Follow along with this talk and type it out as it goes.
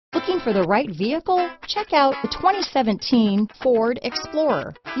Looking for the right vehicle? Check out the 2017 Ford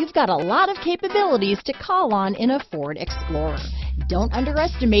Explorer. You've got a lot of capabilities to call on in a Ford Explorer. Don't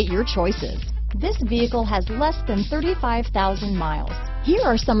underestimate your choices. This vehicle has less than 35,000 miles. Here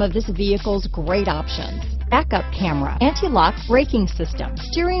are some of this vehicle's great options: backup camera, anti-lock braking system,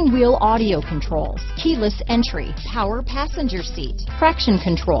 steering wheel audio controls, keyless entry, power passenger seat, traction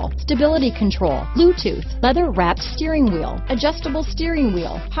control, stability control, Bluetooth, leather-wrapped steering wheel, adjustable steering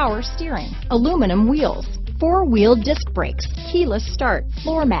wheel, power steering, aluminum wheels, four-wheel disc brakes, keyless start,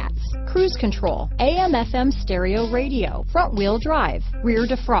 floor mats, cruise control, AM/FM stereo radio, front-wheel drive, rear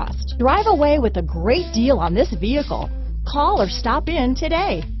defrost. Drive away with a great deal on this vehicle. Call or stop in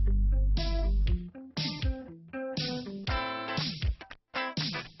today.